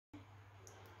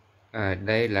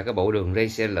Đây là cái bộ đường ray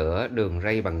xe lửa, đường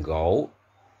ray bằng gỗ.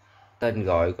 Tên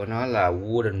gọi của nó là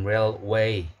Wooden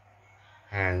Railway,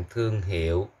 hàng thương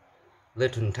hiệu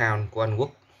Little Town của Anh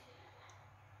Quốc.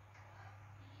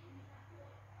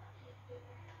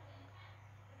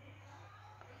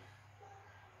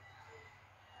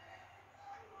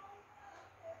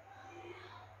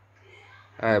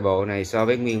 Bộ này so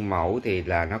với nguyên mẫu thì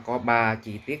là nó có 3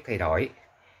 chi tiết thay đổi.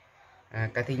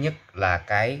 Cái thứ nhất là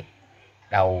cái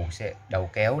đầu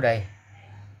kéo đây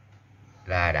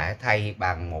là đã thay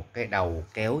bằng một cái đầu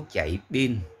kéo chạy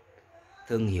pin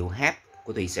thương hiệu Hape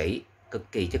của Thụy Sĩ,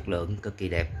 cực kỳ chất lượng, cực kỳ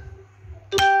đẹp.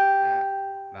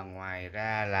 Và ngoài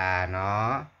ra là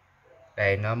nó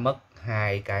mất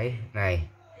hai cái này,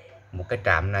 một cái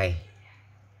trạm này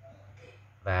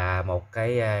và một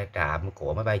cái trạm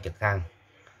của máy bay trực thăng,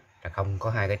 là không có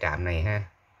hai cái trạm này ha.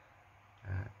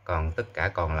 Còn tất cả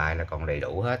còn lại là còn đầy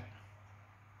đủ hết.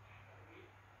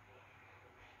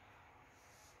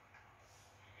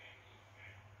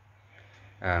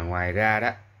 Ngoài ra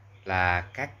đó là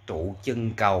các trụ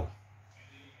chân cầu.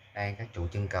 Đây, các trụ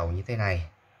chân cầu như thế này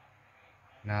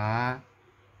nó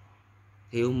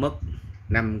thiếu mất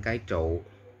 5 cái trụ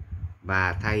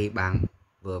và thay bằng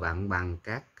vừa vặn bằng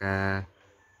các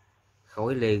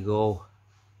khối Lego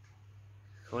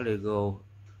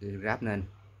ráp lên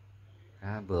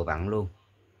đó, vừa vặn luôn.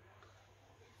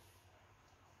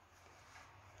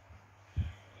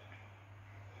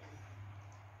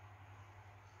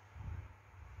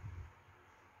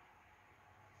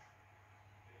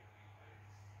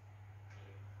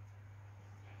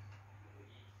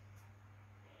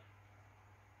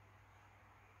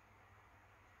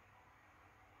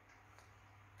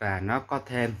 Và nó có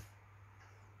thêm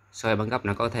soi băng cấp,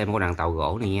 nó có thêm một đoàn tàu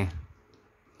gỗ này nha,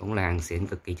 cũng là hàng xịn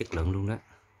cực kỳ chất lượng luôn đó.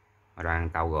 Mà đoàn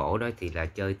tàu gỗ đó thì là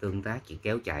chơi tương tác, chỉ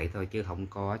kéo chạy thôi chứ không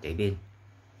có chạy pin.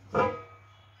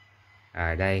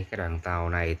 Đây cái đoàn tàu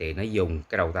này thì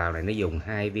cái đầu tàu này nó dùng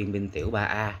 2 viên pin tiểu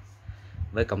 3A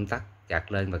với công tắc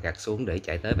gạt lên và gạt xuống để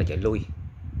chạy tới và chạy lui.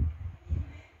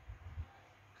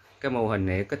 Cái mô hình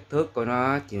này kích thước của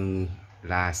nó chừng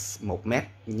là 1m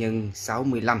x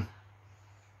 65,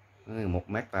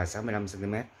 1m và 65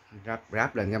 cm.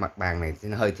 Ráp lên cái mặt bàn này thì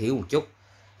nó hơi thiếu một chút,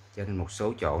 cho nên một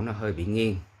số chỗ nó hơi bị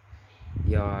nghiêng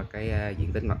do cái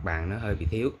diện tích mặt bàn nó hơi bị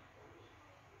thiếu.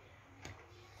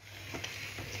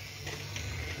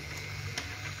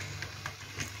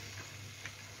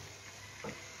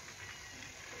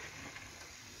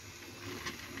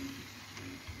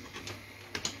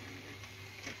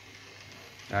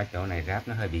 Đó, chỗ này ráp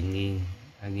nó hơi bị nghiêng,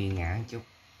 hơi nghiêng ngã một chút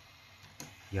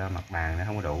do mặt bàn nó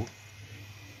không có đủ.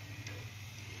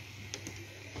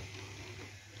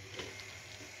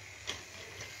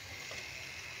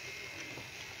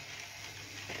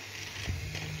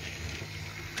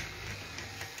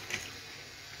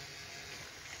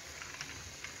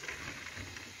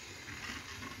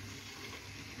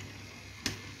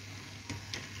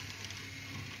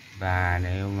 Và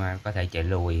nếu mà có thể chạy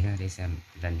lùi ha, để xem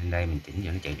lên đây mình chỉnh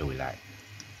cho nó chạy lùi lại,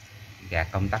 gạt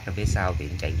công tắc ở phía sau thì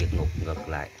nó chạy ngược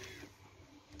lại.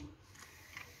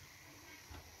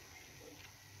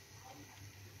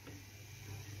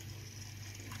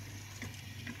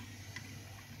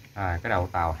 Cái đầu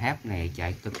tàu Hape này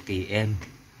chạy cực kỳ êm.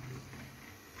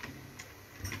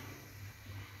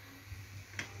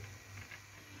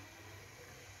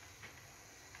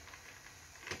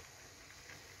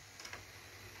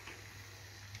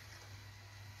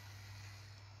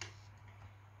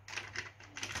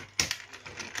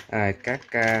 Các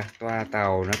toa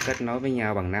tàu nó kết nối với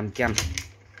nhau bằng nam châm.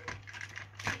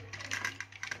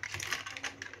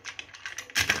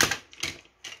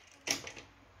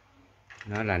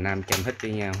 Nó là nam châm hít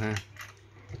với nhau ha.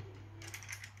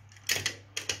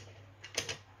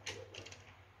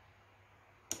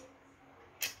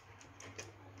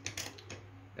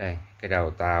 Đây, cái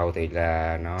đầu tàu thì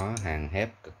là nó hàng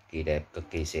Hape cực kỳ đẹp,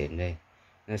 cực kỳ xịn đây.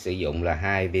 Nó sử dụng là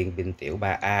 2 viên pin tiểu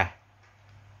 3A.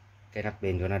 Cái nắp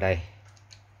pin của nó đây.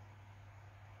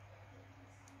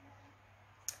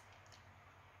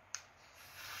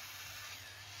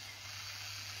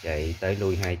 Chạy tới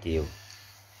lui 2 chiều.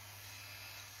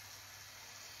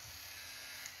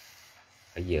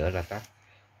 Ở giữa là tắt.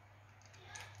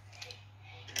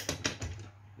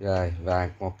 Rồi, và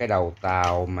một cái đầu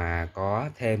tàu mà có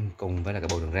thêm cùng với là cái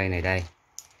bộ đường ray này đây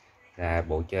là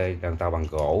bộ chơi đoàn tàu bằng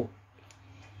gỗ,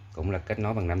 cũng là kết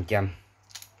nối bằng nam châm.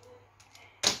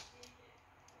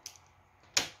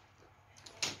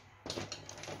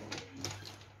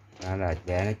 Đó là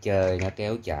để nó chơi, nó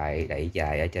kéo chạy, đẩy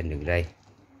chạy ở trên đường ray.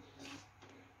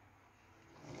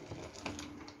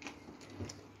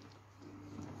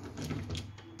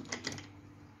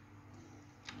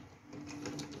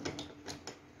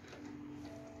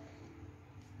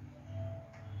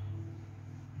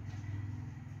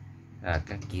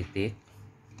 Các chi tiết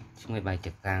chiếc máy bay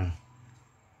trực thăng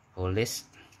police.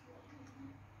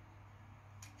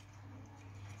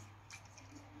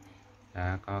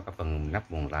 Đó, có cái phần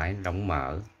nắp buồng lái đóng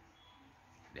mở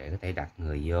để có thể đặt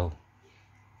người vô.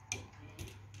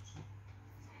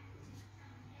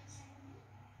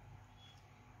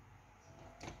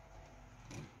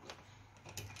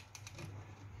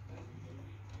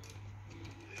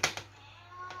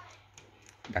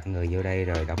 Đặt người vô đây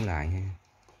rồi đóng lại ha.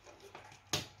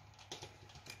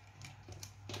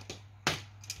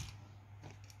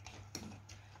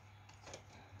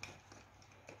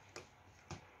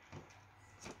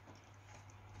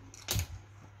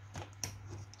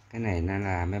 Cái này nó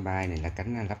là máy bay này là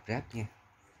cánh lắp ráp nha.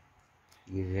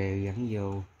 Brio gắn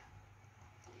vô.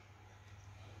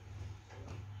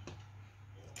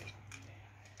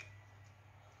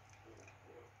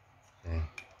 Đây.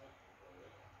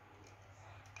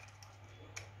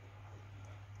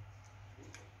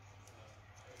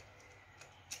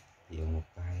 Dùng một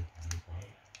tay không có.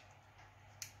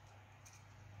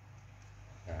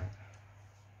 Đó.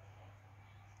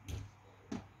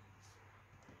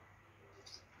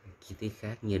 Chi tiết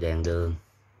khác như đèn đường,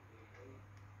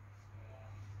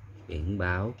 biển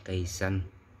báo, cây xanh.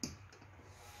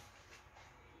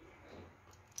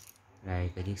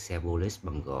 Đây cái chiếc xe police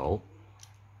bằng gỗ.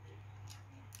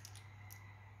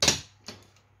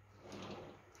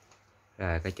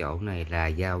 Rồi cái chỗ này là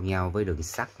giao nhau với đường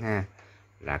sắt ha,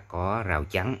 là có rào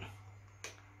chắn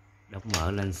đóng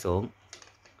mở lên xuống.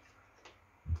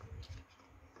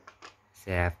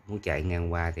 Xe muốn chạy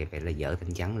ngang qua thì phải là dỡ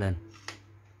thanh chắn lên.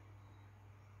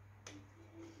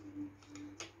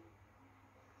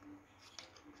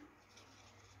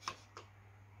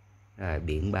 Rồi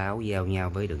biển báo giao nhau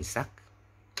với đường sắt.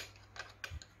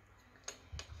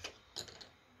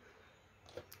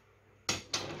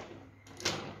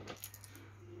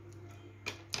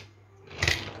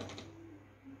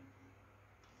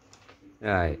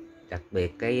 Rồi đặc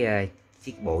biệt cái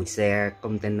chiếc bộ xe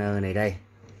container này đây,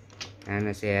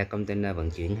 nó xe container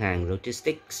vận chuyển hàng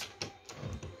logistics,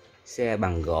 xe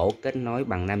bằng gỗ kết nối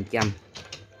bằng 500.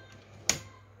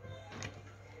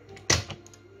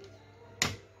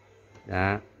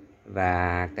 Đó,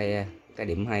 và cái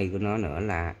điểm hay của nó nữa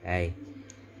là đây,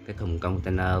 cái thùng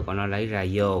container của nó lấy ra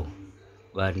vô,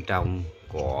 bên trong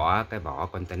của cái vỏ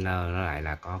container nó lại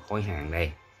là có khối hàng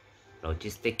đây,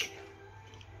 logistics.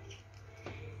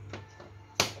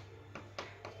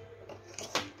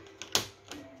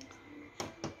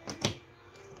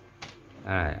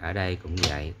 Ở đây cũng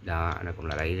vậy đó, nó cũng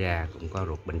là lấy ra, cũng có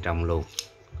ruột bên trong luôn.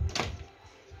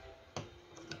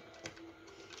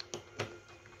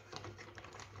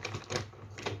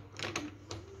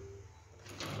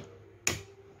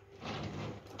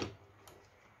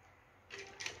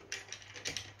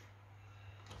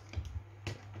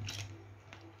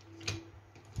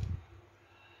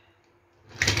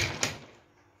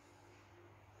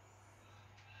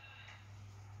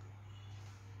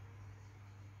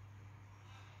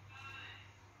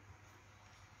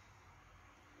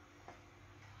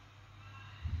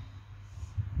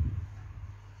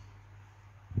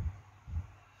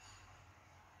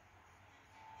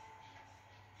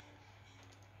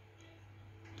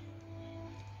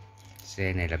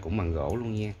 Xe này là cũng bằng gỗ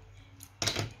luôn nha.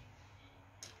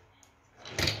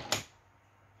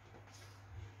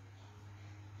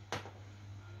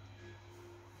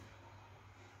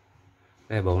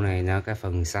 Đây bộ này nó cái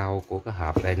phần sau của cái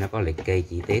hộp đây nó có liệt kê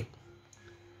chi tiết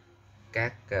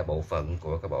các bộ phận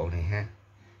của cái bộ này ha.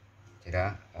 Thì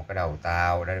đó, một cái đầu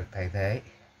tàu đã được thay thế,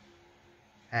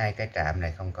 hai cái trạm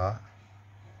này không có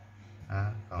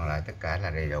đó, còn lại tất cả là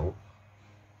đầy đủ.